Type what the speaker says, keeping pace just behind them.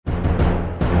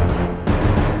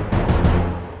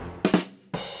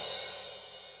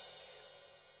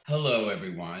Hello,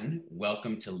 everyone.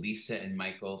 Welcome to Lisa and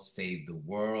Michael Save the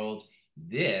World.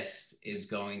 This is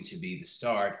going to be the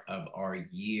start of our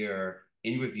year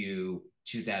in review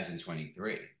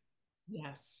 2023.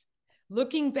 Yes.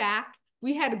 Looking back,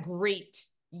 we had a great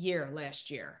year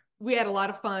last year. We had a lot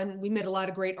of fun. We met a lot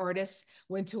of great artists,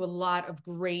 went to a lot of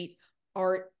great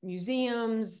art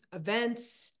museums,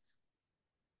 events.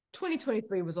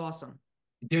 2023 was awesome.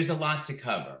 There's a lot to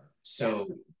cover. Yeah. So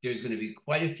there's going to be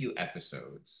quite a few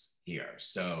episodes here.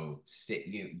 So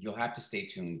you'll have to stay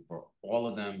tuned for all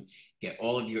of them, get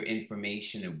all of your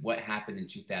information of what happened in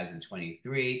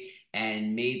 2023,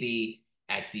 and maybe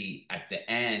at the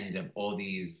end of all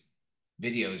these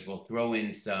videos, we'll throw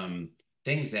in some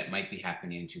things that might be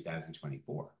happening in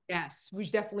 2024. Yes, we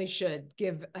definitely should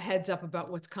give a heads up about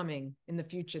what's coming in the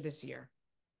future this year.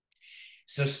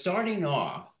 So starting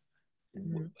off,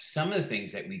 Mhm. some of the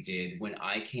things that we did when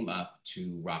I came up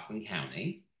to Rockland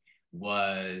County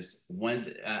was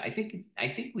one. I think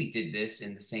we did this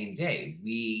in the same day.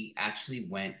 We actually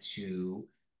went to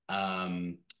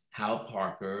um, Hal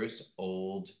Parker's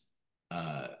old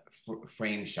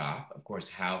frame shop. Of course,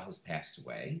 Hal has passed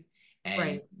away, and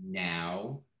Right.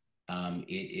 now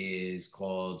it is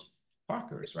called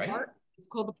Parker's, right? It's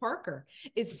called the Parker.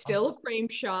 It's The still Parker. a frame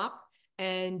shop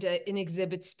and an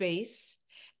exhibit space.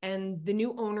 And the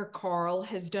new owner, Carl,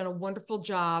 has done a wonderful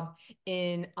job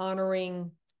in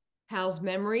honoring Hal's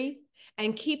memory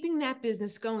and keeping that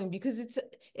business going because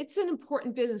it's an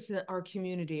important business in our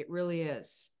community. It really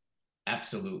is.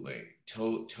 Absolutely.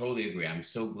 Totally agree. I'm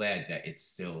so glad that it's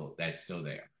still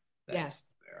there. That's Yes.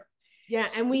 still there. Yeah,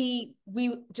 and we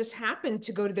just happened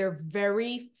to go to their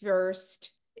very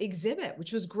first exhibit,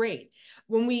 which was great.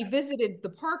 When we visited the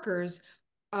Parkers,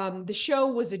 the show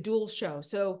was a dual show.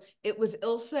 So it was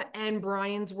Ilsa and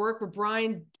Brian's work, but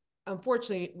Brian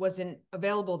unfortunately wasn't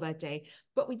available that day.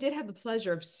 But we did have the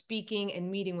pleasure of speaking and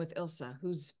meeting with Ilsa,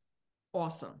 who's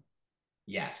awesome.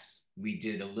 Yes, we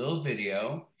did a little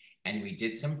video and we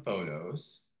did some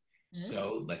photos. Mhm.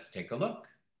 So let's take a look.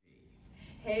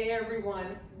 Hey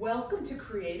everyone, welcome to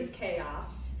Creative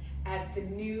Chaos at the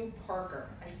new Parker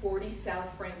at 40 South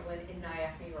Franklin in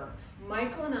Nyack, New York.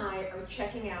 Michael and I are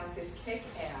checking out this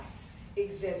kick-ass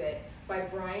exhibit by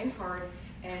Brian Hart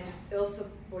and Ilsa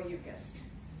Boyukas.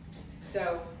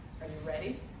 So, are you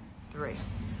ready? Three.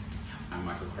 I'm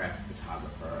Michael Kraft,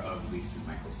 photographer of Lisa and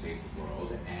Michael Save the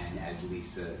World. And as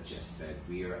Lisa just said,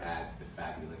 we are at the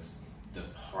fabulous The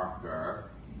Parker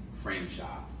Frame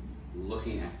Shop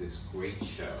looking at this great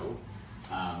show.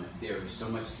 There is so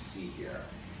much to see here.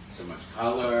 So much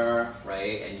color,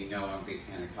 right? And you know I'm a big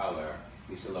fan of color.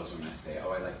 Lisa loves when I say,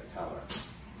 oh, I like the color.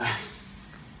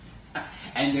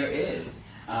 And there is.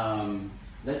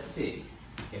 Let's see.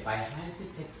 If I had to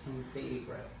pick some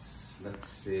favorites, let's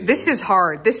see. This is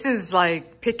hard. This is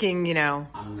like picking. I'm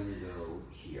going to go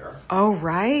here. Oh,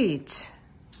 right.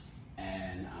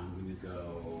 And I'm going to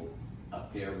go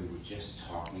up there. We were just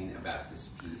talking about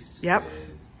this piece Yep.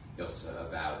 with Ilsa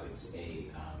about it's a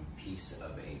piece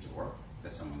of a door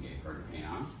that someone gave her to paint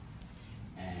on.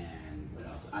 And what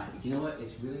else? You know what?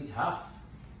 It's really tough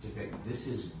to pick. This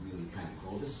is really kind of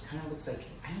cool. This kind of looks like,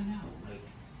 I don't know, like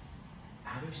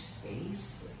outer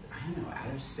space. I don't know,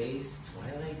 outer space,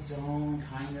 Twilight Zone,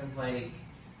 kind of like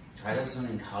Twilight Zone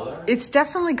in color. It's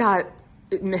definitely got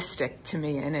mystic to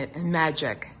me in it and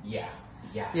magic. Yeah,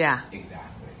 yes, Yeah.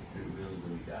 exactly. It really,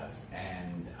 really does.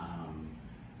 And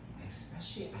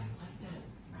especially, I like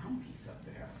that round piece up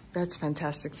there. That's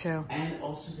fantastic too. And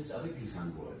also this other piece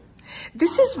on wood.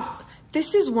 This on is top.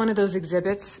 this is one of those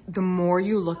exhibits, the more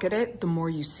you look at it, the more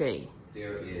you see.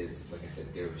 There is, like I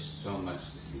said, there is so much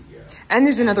to see here. And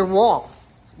there's another wall.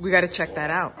 We got to check that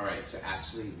out. All right, so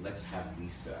actually, let's have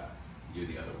Lisa do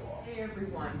the other wall. Hey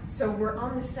everyone. So we're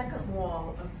on the second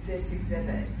wall of this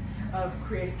exhibit of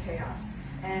Creative Chaos.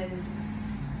 And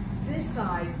this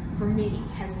side, for me,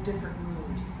 has a different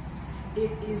mood.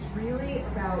 It is really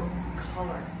about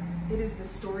color. It is the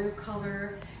story of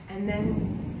color, and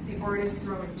then the artist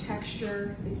throwing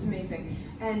texture. It's amazing.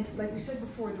 And like we said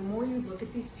before, the more you look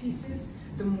at these pieces,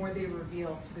 the more they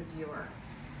reveal to the viewer.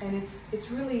 And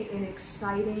it's really an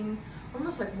exciting,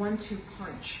 almost like 1-2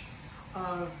 punch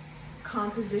of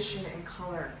composition and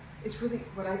color. It's really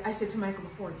what I said to Michael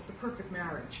before, it's the perfect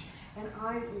marriage. And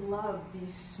I love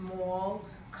these small,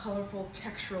 colorful,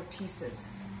 textural pieces.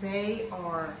 They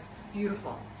are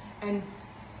beautiful. And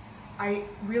I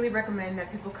really recommend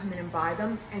that people come in and buy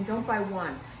them, and don't buy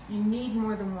one. You need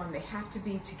more than one. They have to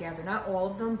be together. Not all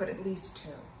of them, but at least 2.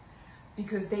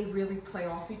 Because they really play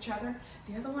off each other.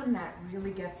 The other one that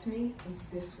really gets me is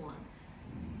this one.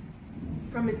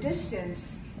 From a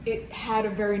distance, it had a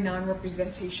very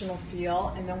non-representational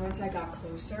feel, and then once I got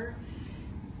closer,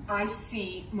 I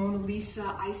see Mona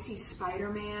Lisa, I see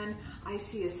Spider-Man, I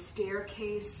see a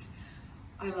staircase.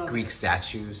 I love Greek it.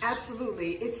 statues.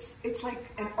 Absolutely. It's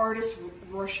like an artist's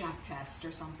Rorschach test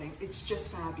or something. It's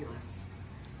just fabulous.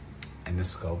 And the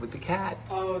skull with the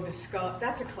cats. Oh, the skull.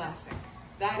 That's a classic.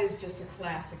 That is just a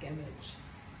classic image.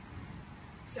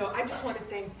 So I just want to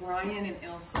thank Brian and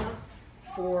Ilsa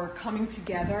for coming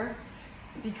together,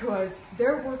 because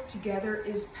their work together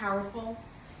is powerful,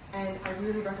 and I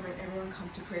really recommend everyone come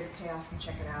to Creative Chaos and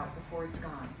check it out before it's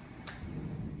gone.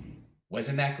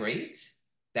 Wasn't that great?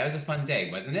 That was a fun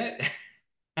day, wasn't it?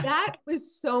 That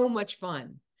was so much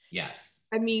fun. Yes.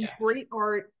 I mean, great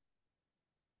art,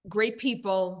 great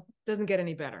people, doesn't get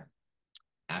any better.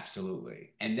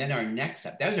 Absolutely. And then our next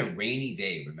up, that was a rainy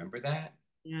day. Remember that?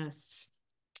 Yes.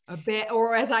 A bad,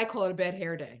 or as I call it, a bad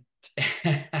hair day.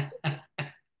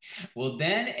 Well,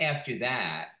 then after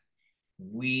that,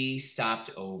 we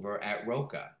stopped over at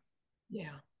Roca.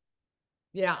 Yeah.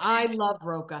 Yeah, I love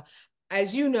Roca.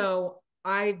 As you know,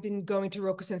 I've been going to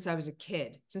Roca since I was a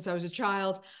kid. Since I was a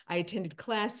child, I attended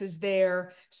classes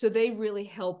there. So they really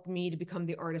helped me to become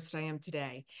the artist I am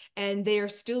today. And they are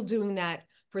still doing that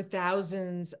for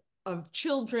thousands of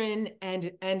children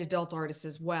and adult artists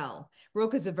as well.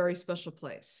 Roca is a very special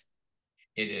place.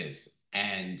 It is.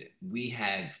 And we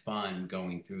had fun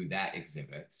going through that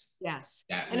exhibit. Yes.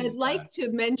 That and was, I'd like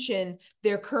to mention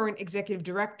their current executive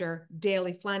director,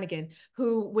 Daly Flanagan,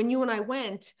 who, when you and I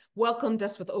went, welcomed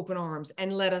us with open arms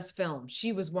and let us film.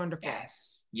 She was wonderful.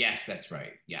 Yes. Yes, that's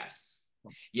right. Yes.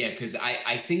 Yeah, because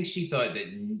I think she thought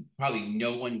that probably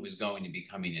no one was going to be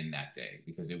coming in that day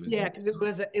because it was. Yeah,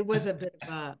 because it was a bit of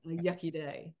a yucky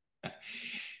day.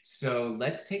 So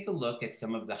let's take a look at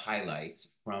some of the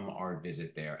highlights from our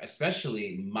visit there.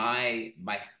 Especially my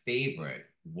favorite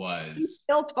was. He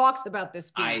still talks about this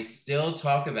piece. I still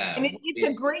talk about it. And it's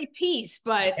a great piece,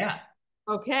 but yeah.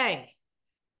 Okay.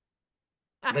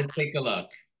 Let's take a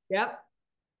look. Yep.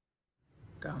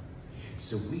 Go.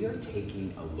 So we are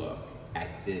taking a look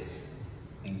at this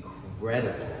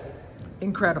incredible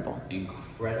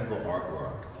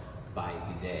artwork by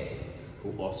G'day, who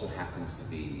also happens to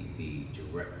be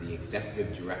the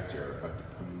executive director of the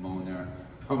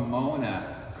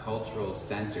Pomona Cultural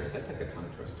Center. That's like a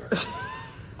tongue twister.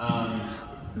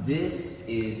 This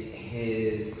is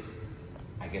his,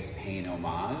 I guess, paying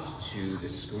homage to The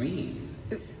Scream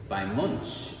by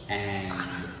Munch. And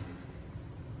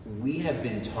we have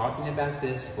been talking about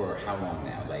this for how long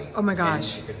now? Like, oh my 10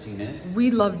 gosh, to 15 minutes?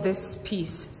 We love this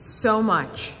piece so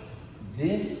much.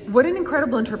 What an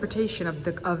incredible interpretation of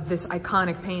this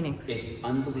iconic painting. It's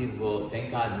unbelievable.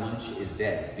 Thank God Munch is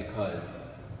dead, because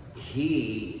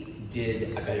he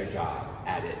did a better job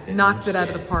at it than Knocked Munch it out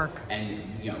did. of the park. And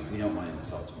you know, we don't want to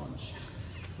insult Munch,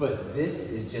 but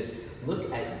this is just,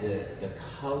 look at the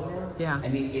color. Yeah. I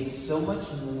mean, it's so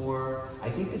much more. I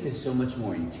think this is so much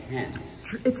more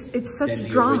intense. It's such than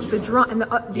drama.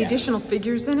 the The additional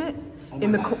figures in it. Oh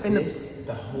in my God,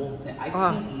 the the whole thing. I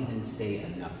can't even say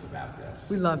enough about this.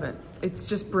 We love it. It's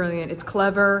just brilliant. It's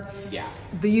clever. Yeah.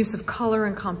 The use of color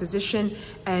and composition,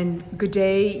 and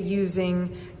G'day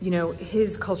using, you know,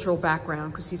 his cultural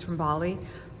background because he's from Bali.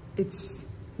 It's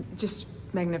just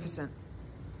magnificent.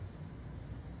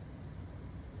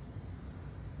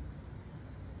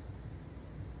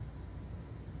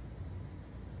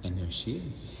 And there she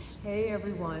is. Hey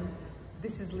everyone,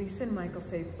 this is Lisa and Michael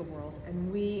Saves the World,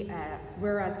 and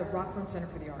we're at the Rockland Center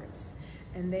for the Arts,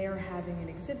 and they are having an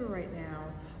exhibit right now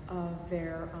of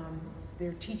their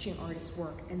teaching artist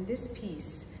work. And this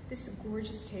piece, this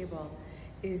gorgeous table,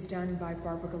 is done by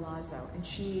Barbara Galazzo, and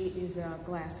she is a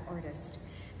glass artist,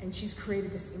 and she's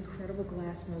created this incredible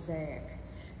glass mosaic.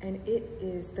 And it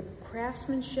is the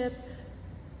craftsmanship,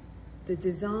 the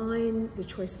design, the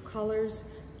choice of colors,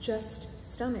 just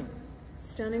stunning.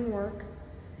 Stunning work.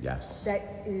 Yes.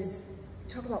 That is,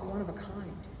 talk about one of a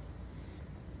kind.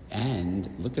 And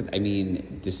look at, I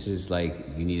mean, this is like,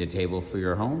 you need a table for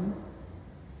your home?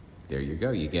 There you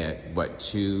go. You get, what,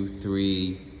 2,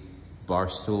 3 bar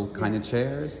stool kind of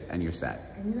chairs, and you're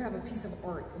set. And you have a piece of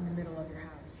art in the middle of your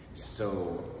house.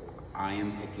 So I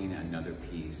am picking another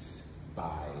piece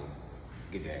by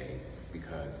G'day,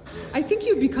 because this, I think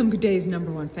you've become G'day's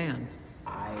 #1 fan.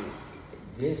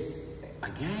 This,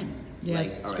 again, Yeah, like,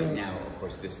 it's all right, great. now, of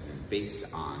course, this is based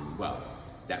on, well,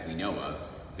 that we know of,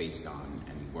 based on,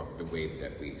 and we worked the way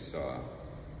that we saw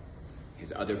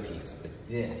his other piece, but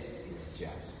this is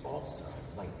just also,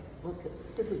 like, look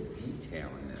at the detail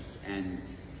in this. And,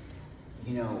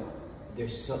 you know,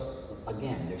 there's so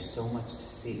much to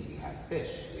see. We have fish,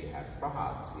 we have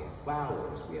frogs, we have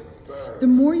flowers, we have birds. The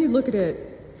more you look at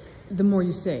it, the more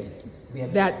you see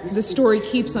that the story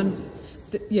keeps on.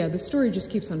 The story just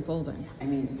keeps unfolding. I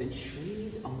mean, the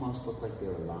trees almost look like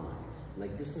they're alive.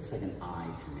 Like this looks like an eye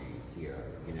to me here,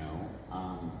 you know?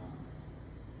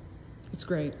 It's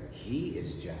great. He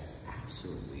is just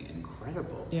absolutely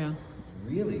incredible. Yeah.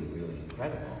 Really, really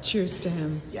incredible. Cheers to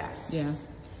him. Yes. Yeah,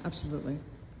 absolutely.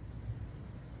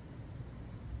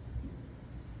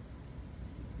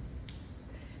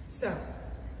 So,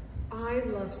 I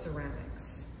love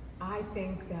ceramics. I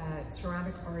think that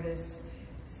ceramic artists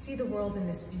see the world in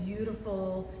this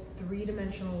beautiful,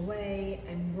 three-dimensional way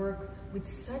and work with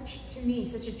such, to me,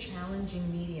 such a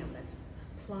challenging medium that's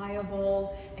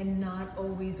pliable and not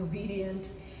always obedient.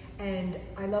 And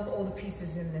I love all the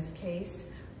pieces in this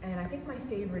case. And I think my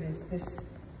favorite is this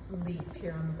leaf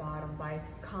here on the bottom by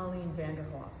Colleen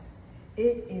Vanderhoff.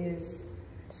 It is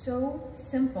so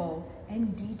simple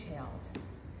and detailed.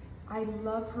 I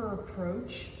love her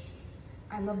approach.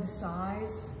 I love the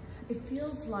size. It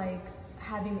feels like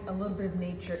having a little bit of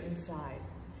nature inside.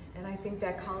 And I think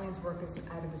that Colleen's work is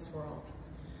out of this world.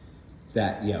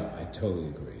 Yeah, I totally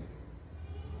agree.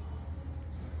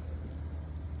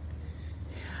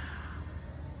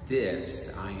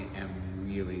 This I am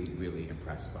really, really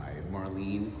impressed by.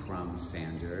 Marlene Crum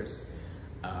Sanders.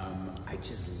 I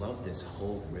just love this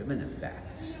whole ribbon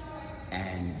effect.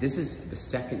 And this is the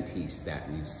second piece that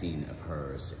we've seen of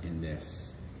hers in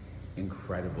this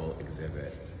incredible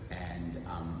exhibit. And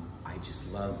I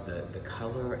just love the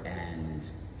color, and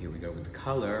here we go with the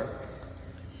color.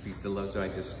 Lisa loves how I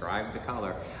describe the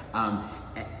color.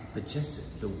 But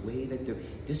just the way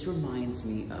that this reminds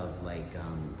me of like,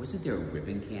 wasn't there a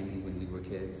ribbon candy when we were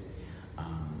kids?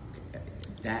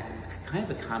 That kind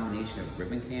of a combination of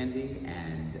ribbon candy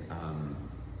and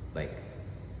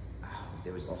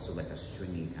there was also like a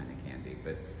stringy kind of candy,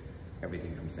 but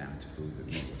everything comes down to food with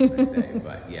me, what can I say?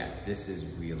 But yeah, this is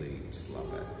really, just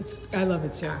love it. I love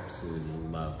it too. Absolutely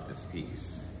love this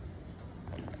piece.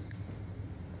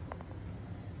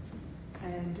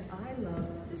 And I love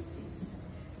this piece.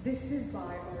 This is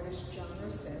by artist John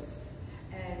Rossis,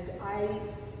 and I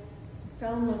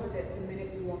fell in love with it the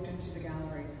minute we walked into the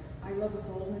gallery. I love the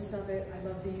boldness of it, I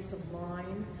love the use of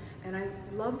line, and I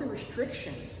love the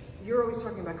restriction. You're always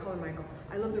talking about color, Michael.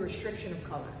 I love the restriction of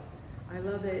color. I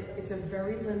love it. It's a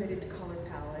very limited color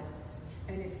palette,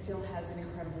 and it still has an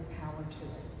incredible power to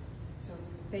it. So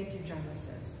thank you, John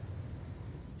Rossis.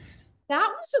 That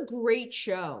was a great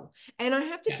show. And I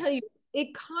have to tell you,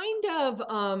 it kind of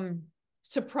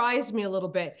surprised me a little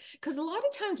bit, because a lot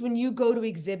of times when you go to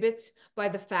exhibits by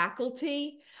the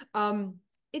faculty,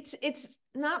 it's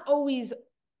not always,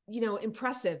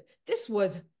 impressive. This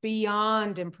was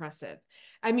beyond impressive.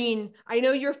 I mean, I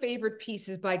know your favorite piece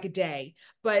is by Gaudet,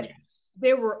 but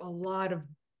there were a lot of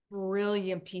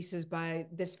brilliant pieces by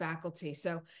this faculty.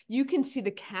 So you can see the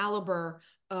caliber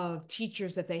of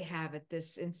teachers that they have at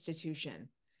this institution.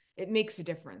 It makes a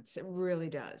difference. It really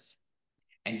does.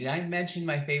 And did I mention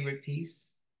my favorite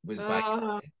piece was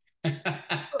by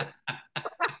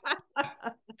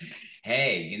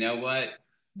Hey, you know what?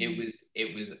 It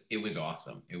was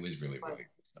awesome. It was really, really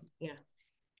awesome. Yeah.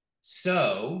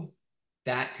 So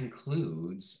that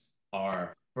concludes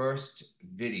our first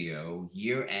video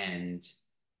year-in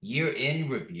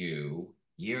review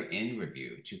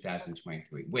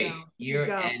 2023. Wait,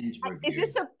 year-end review. Is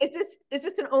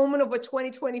this an omen of what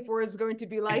 2024 is going to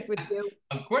be like with you?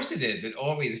 Of course it is. It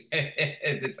always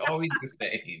is. It's always the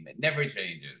same. It never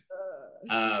changes.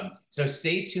 So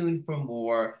stay tuned for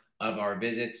more of our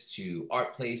visits to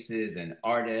art places and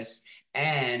artists.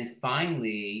 And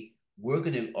finally, we're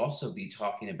going to also be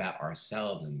talking about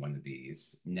ourselves in one of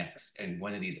these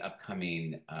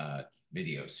upcoming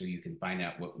videos, so you can find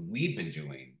out what we've been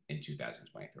doing in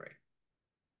 2023.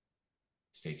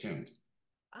 Stay tuned.